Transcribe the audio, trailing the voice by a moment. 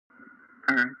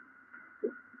All right.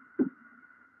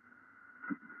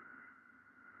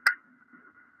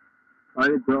 All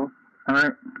right, bro. All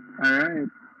right. All right.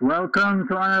 Welcome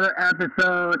to another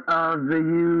episode of the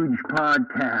Huge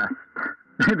Podcast.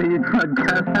 The Huge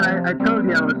Podcast. And I told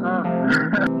you I was off.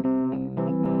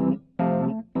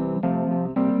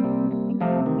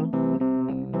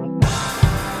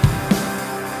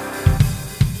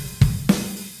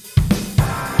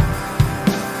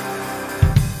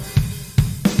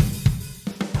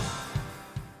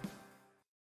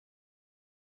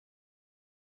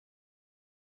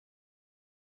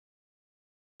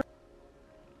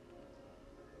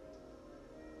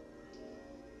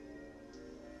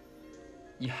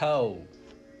 Yo,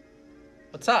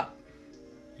 what's up?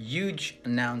 Huge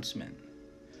announcement.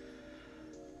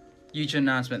 Huge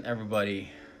announcement,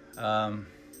 everybody. The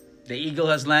Eagle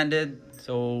has landed,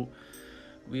 so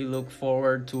we look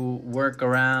forward to work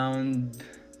around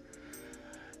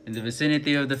in the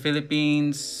vicinity of the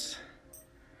Philippines.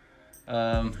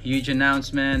 Huge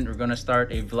announcement. We're gonna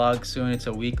start a vlog soon. It's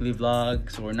a weekly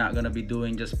vlog, so we're not gonna be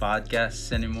doing just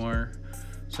podcasts anymore.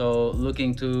 So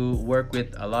looking to work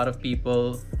with a lot of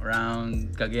people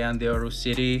around Cagayan de Oro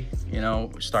City,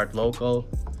 start local.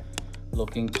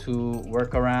 Looking to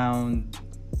work around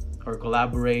or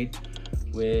collaborate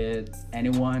with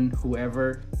anyone,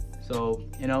 whoever. So,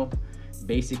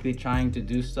 basically trying to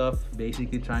do stuff,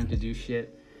 basically trying to do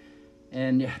shit.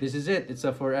 And yeah, this is it. It's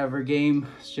a forever game.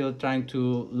 Still trying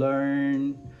to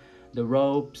learn the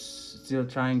ropes, still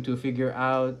trying to figure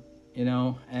out,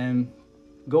 and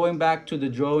going back to the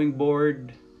drawing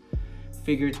board,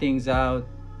 figure things out,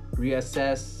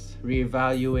 reassess,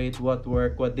 reevaluate what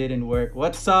worked, what didn't work.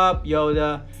 What's up,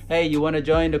 Yoda? Hey, you want to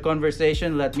join the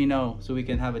conversation? Let me know so we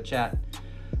can have a chat.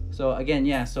 So again,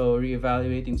 yeah, so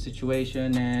reevaluating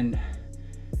situation, and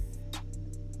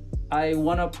I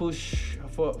want to push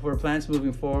for plans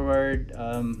moving forward.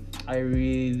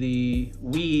 We,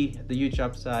 the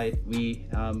YouTube side,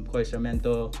 Koi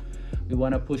Sarmento, we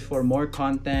want to push for more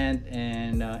content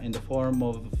and in the form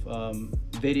of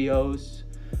videos.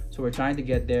 So we're trying to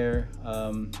get there,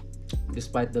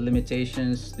 despite the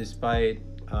limitations, despite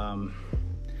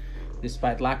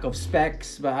lack of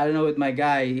specs. But I don't know, with my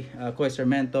guy, Koi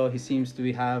Sarmento, he seems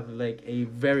to have like a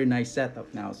very nice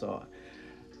setup now. So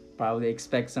probably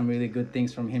expect some really good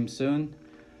things from him soon.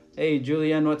 Hey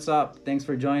Julian, what's up? Thanks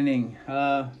for joining.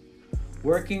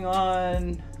 Working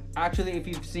on, actually, if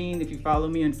you follow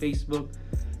me on Facebook,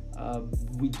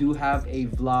 we do have a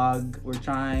vlog. We're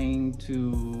trying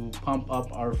to pump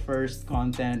up our first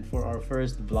content for our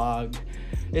first vlog.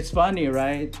 It's funny,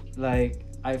 right? Like,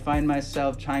 I find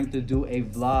myself trying to do a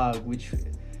vlog, which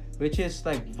is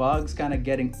like, vlogs kind of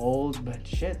getting old, but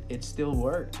shit, it still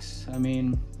works. I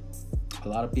mean, a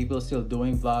lot of people still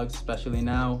doing vlogs, especially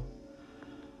now.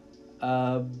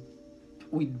 Uh,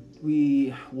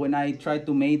 we when I tried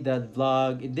to make that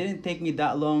vlog, it didn't take me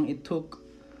that long. It took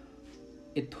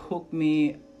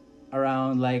me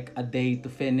around like a day to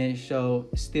finish. So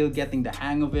still getting the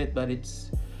hang of it, but it's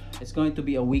going to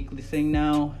be a weekly thing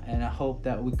now, and I hope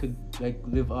that we could like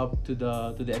live up to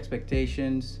the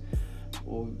expectations.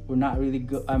 We're not really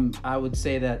good. I would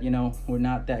say that we're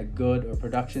not that good or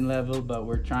production level, but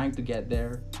we're trying to get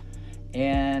there.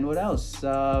 And what else?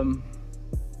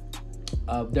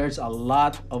 There's a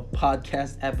lot of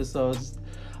podcast episodes,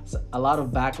 a lot of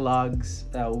backlogs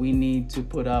that we need to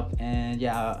put up, and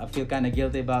yeah, I feel kind of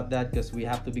guilty about that because we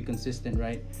have to be consistent,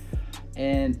 right?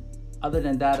 And other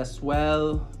than that as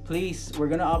well, please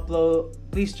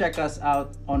check us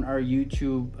out on our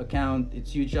YouTube account.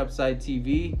 It's Huge Upside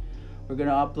TV. We're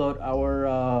gonna upload our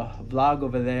vlog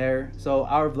over there. So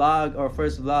our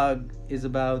first vlog, is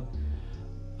about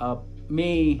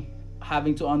me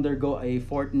having to undergo a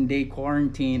 14-day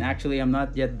quarantine. Actually, I'm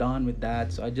not yet done with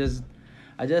that. So I just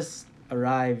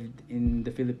arrived in the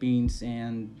Philippines,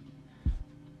 and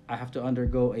I have to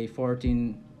undergo a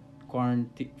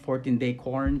 14-day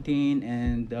quarantine,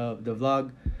 and the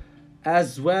vlog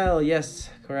as well. Yes,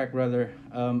 correct, brother.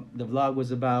 The vlog was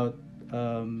about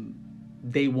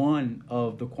day one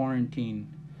of the quarantine.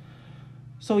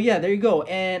 So yeah, there you go.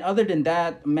 And other than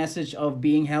that, message of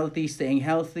being healthy, staying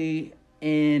healthy,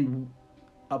 and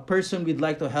a person we'd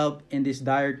like to help in these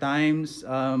dire times.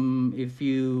 If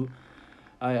you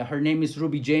Her name is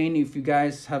Ruby Jane. If you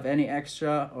guys have any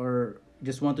extra or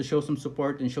just want to show some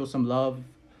support and show some love,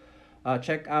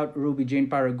 check out Ruby Jane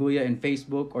Paraguya in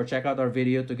Facebook, or check out our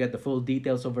video to get the full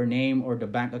details of her name or the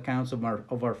bank accounts of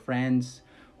our friends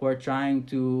who are trying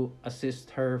to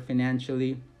assist her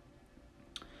financially.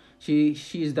 She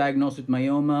is diagnosed with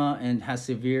myoma and has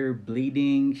severe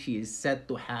bleeding. She is set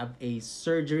to have a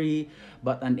surgery,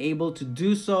 but unable to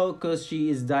do so because she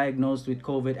is diagnosed with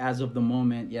COVID as of the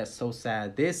moment. Yes, so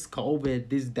sad. This COVID,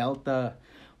 this Delta,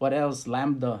 what else?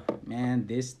 Lambda, man,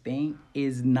 this thing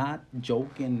is not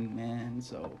joking, man.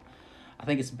 So I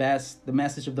think it's best. The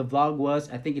message of the vlog was,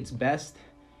 I think it's best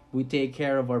we take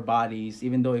care of our bodies.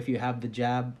 Even though if you have the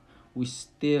jab, we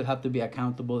still have to be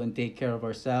accountable and take care of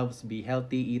ourselves. Be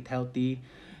healthy, eat healthy,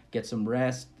 get some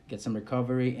rest, get some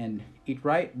recovery, and eat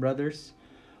right, brothers.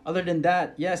 Other than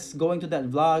that, yes, going to that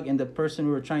vlog and the person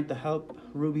we were trying to help,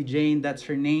 Ruby Jane, that's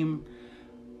her name.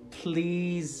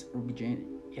 Please, Ruby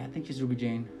Jane. Yeah, I think she's Ruby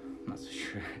Jane. I'm not so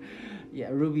sure. Yeah,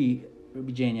 Ruby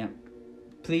Jane, yeah.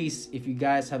 Please, if you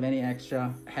guys have any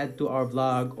extra, head to our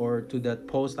vlog or to that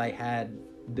post I had.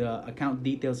 The account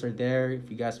details are there.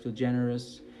 If you guys feel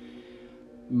generous,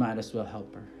 you might as well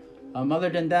help her. Other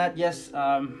than that, yes,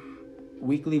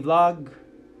 weekly vlog.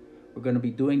 We're gonna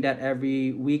be doing that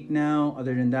every week now.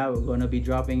 Other than that, we're gonna be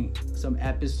dropping some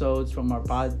episodes from our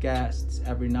podcasts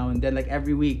every now and then, like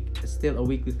every week. It's still a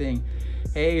weekly thing.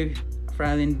 Hey,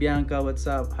 Franlin Bianca, what's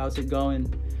up? How's it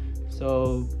going?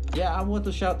 So yeah, I want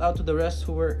to shout out to the rest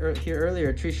who were here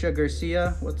earlier. Trisha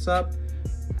Garcia, what's up?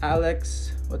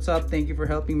 Alex, what's up? Thank you for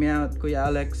helping me out, Kuya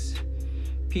Alex.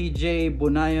 PJ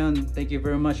Bunayon, thank you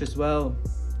very much as well.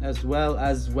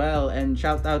 And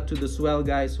shout out to the swell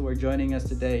guys who are joining us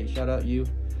today. Shout out you.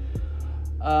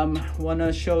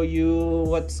 Wanna show you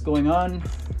what's going on.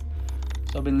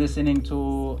 So I've been listening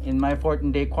to, in my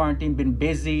 14-day quarantine, been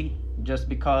busy. Just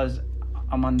because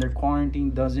I'm under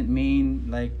quarantine doesn't mean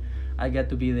like I get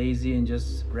to be lazy and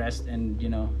just rest and, you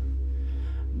know,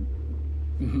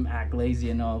 act lazy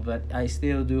and all. But I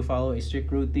still do follow a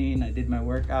strict routine. I did my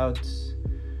workouts.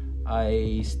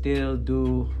 I still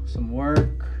do some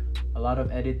work, a lot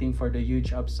of editing for the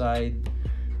huge upside,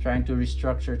 trying to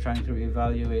restructure, trying to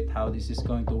evaluate how this is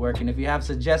going to work. And if you have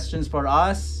suggestions for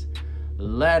us,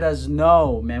 let us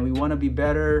know, man. We want to be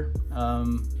better.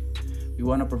 We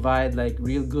want to provide like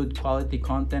real good quality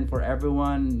content for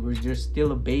everyone. We're just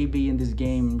still a baby in this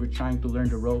game. We're trying to learn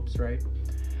the ropes, right?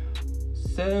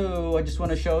 So I just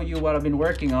want to show you what I've been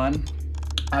working on.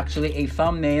 Actually, a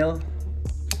thumbnail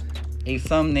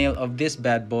of this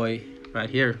bad boy right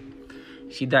here.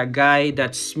 See that guy,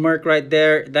 that smirk right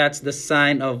there? That's the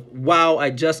sign of, wow, I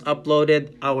just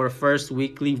uploaded our first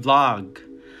weekly vlog.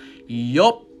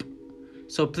 Yup.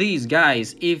 So please,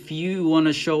 guys, if you want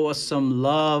to show us some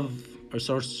love or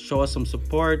show us some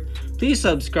support, please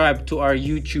subscribe to our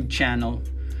YouTube channel.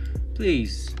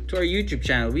 Please, to our YouTube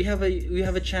channel. We have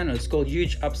a channel. It's called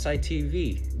Huge Upside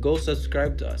TV. Go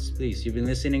subscribe to us, please. You've been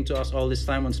listening to us all this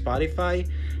time on Spotify.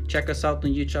 Check us out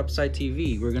on Huge Upside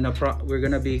TV. We're gonna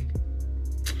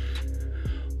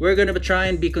try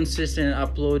and be consistent in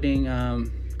uploading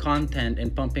content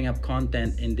and pumping up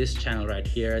content in this channel right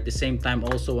here. At the same time,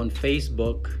 also on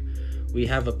Facebook, we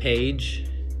have a page.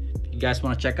 You guys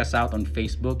want to check us out on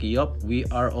Facebook? Yup, we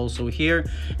are also here.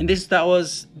 And this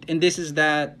is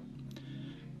that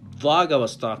vlog I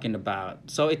was talking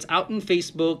about. So it's out on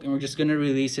Facebook, and we're just gonna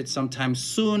release it sometime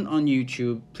soon on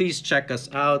YouTube. Please check us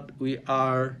out.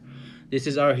 This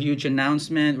is our huge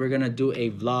announcement. We're gonna do a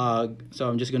vlog. So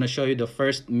I'm just gonna show you the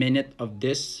first minute of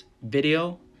this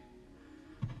video.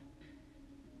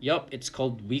 Yup, it's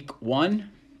called Week 1.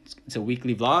 It's a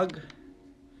weekly vlog.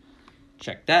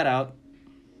 Check that out.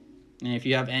 And if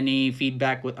you have any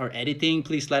feedback with our editing,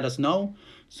 please let us know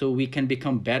so we can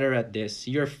become better at this.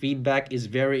 Your feedback is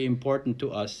very important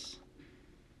to us.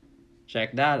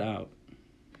 Check that out.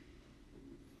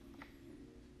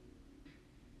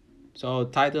 So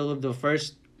title of the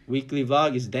first weekly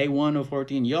vlog is Day 1 of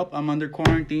 14. Yup, I'm under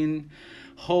quarantine.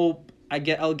 Hope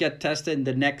I'll get tested in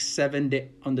the next on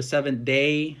the 7th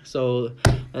day. So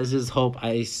let's just hope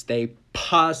I stay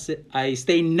positive. I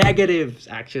stay negative.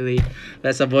 Actually,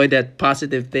 let's avoid that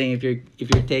positive thing if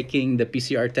you're taking the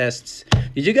PCR tests.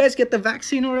 Did you guys get the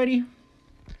vaccine already?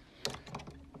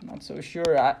 I'm not so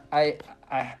sure.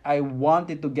 I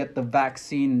wanted to get the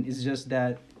vaccine. It's just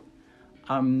that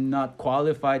I'm not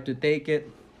qualified to take it.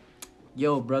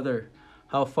 Yo, brother,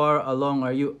 how far along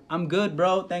are you? I'm good,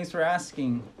 bro. Thanks for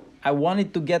asking. I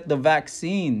wanted to get the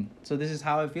vaccine. So this is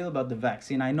how I feel about the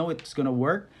vaccine. I know it's gonna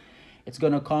work. It's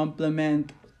gonna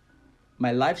complement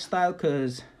my lifestyle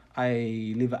because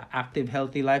I live an active,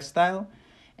 healthy lifestyle.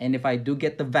 And if I do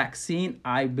get the vaccine,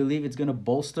 I believe it's gonna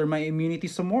bolster my immunity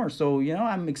some more. So, you know,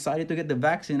 I'm excited to get the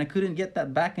vaccine. I couldn't get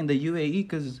that back in the UAE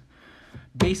because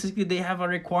basically they have a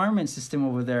requirement system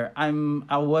over there. I'm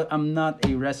not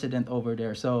a resident over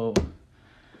there, so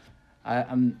I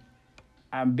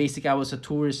was a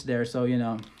tourist there, so you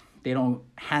know, they don't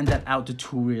hand that out to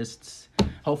tourists.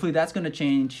 Hopefully that's gonna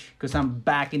change because I'm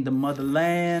back in the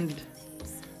motherland,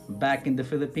 back in the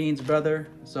Philippines, brother.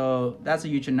 So that's a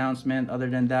huge announcement. Other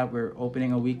than that, we're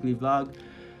opening a weekly vlog.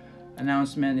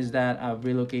 Announcement is that I've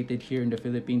relocated here in the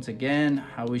Philippines again.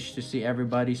 I wish to see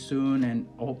everybody soon and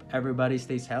hope everybody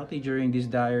stays healthy during these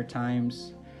dire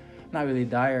times. Not really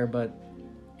dire, but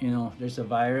there's a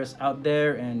virus out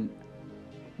there, and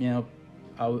we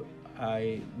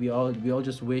all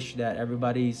just wish that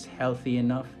everybody's healthy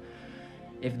enough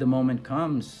if the moment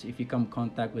comes, if you come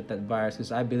contact with that virus,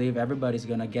 because I believe everybody's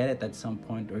gonna get it at some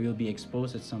point, or you'll be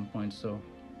exposed at some point. So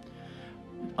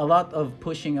a lot of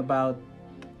pushing about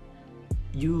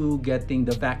you getting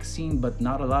the vaccine, but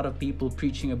not a lot of people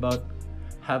preaching about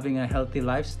having a healthy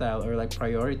lifestyle or like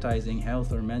prioritizing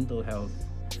health or mental health.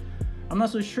 I'm not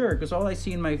so sure because all I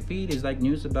see in my feed is like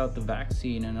news about the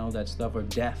vaccine and all that stuff, or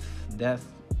death,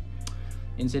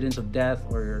 incidents of death,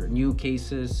 or new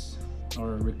cases,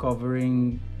 or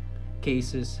recovering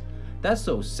cases. That's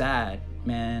so sad,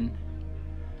 man.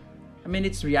 I mean,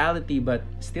 it's reality, but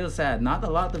still sad. Not a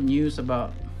lot of news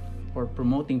about or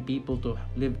promoting people to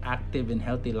live active and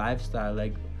healthy lifestyle,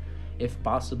 like if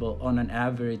possible on an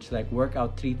average, like work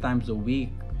out 3 times a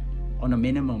week on a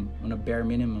bare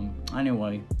minimum.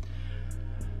 Anyway,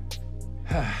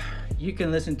 you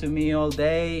can listen to me all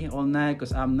day, all night,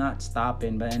 because I'm not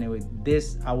stopping. But anyway,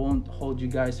 I won't hold you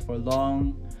guys for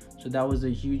long. So that was a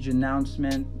huge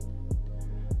announcement.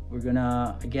 We're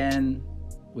gonna, again,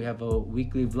 we have a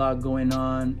weekly vlog going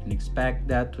on, and expect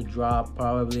that to drop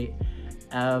probably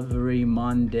every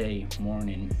Monday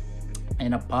morning.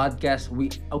 And a podcast,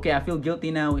 I feel guilty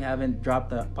now, we haven't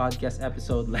dropped a podcast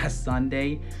episode last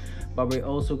Sunday, but we're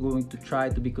also going to try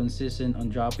to be consistent on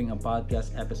dropping a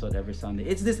podcast episode every Sunday.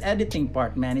 It's this editing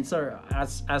part, man. It's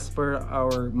as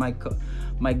per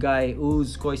my guy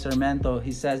Uz Koy Sarmento,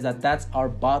 he says that's our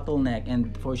bottleneck,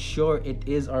 and for sure it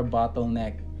is our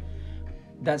bottleneck.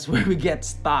 That's where we get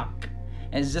stuck,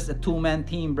 and it's just a 2-man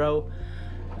team, bro.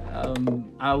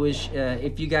 I wish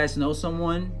if you guys know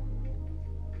someone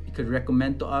you could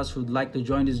recommend to us who'd like to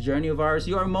join this journey of ours,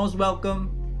 you are most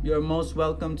welcome. You're most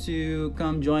welcome to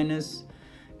come join us.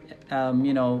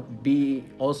 Be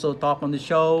also talk on the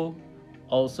show,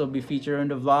 also be featured on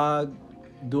the vlog,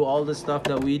 do all the stuff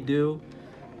that we do.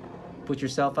 Put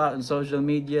yourself out on social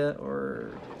media,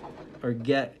 or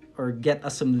get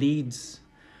us some leads,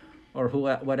 or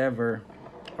whatever,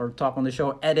 or talk on the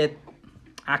show, edit.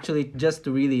 Actually, just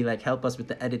to really like help us with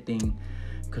the editing,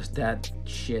 because that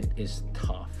shit is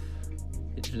tough.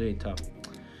 It's really tough.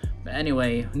 But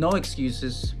anyway, no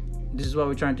excuses. This is what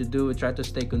we're trying to do. We try to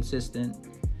stay consistent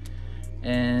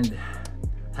and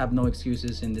have no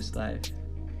excuses in this life.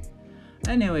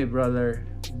 Anyway, brother,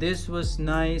 this was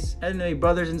nice. Anyway,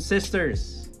 brothers and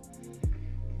sisters,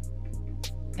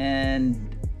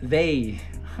 and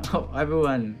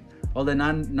everyone, all the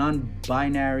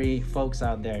non-binary folks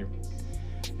out there,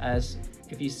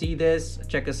 if you see this,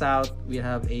 check us out. We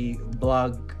have a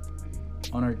blog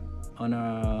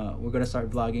we're gonna start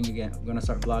vlogging again. We're gonna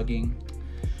start vlogging,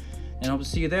 and hope to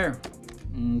see you there.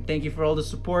 Thank you for all the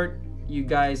support. You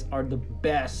guys are the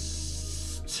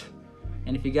best.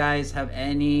 And if you guys have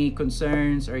any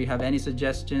concerns or you have any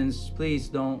suggestions, please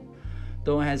don't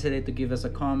hesitate to give us a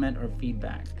comment or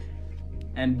feedback.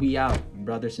 And we out,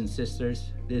 brothers and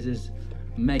sisters. This is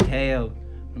Mikhail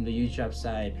from the YouTube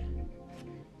side.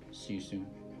 See you soon.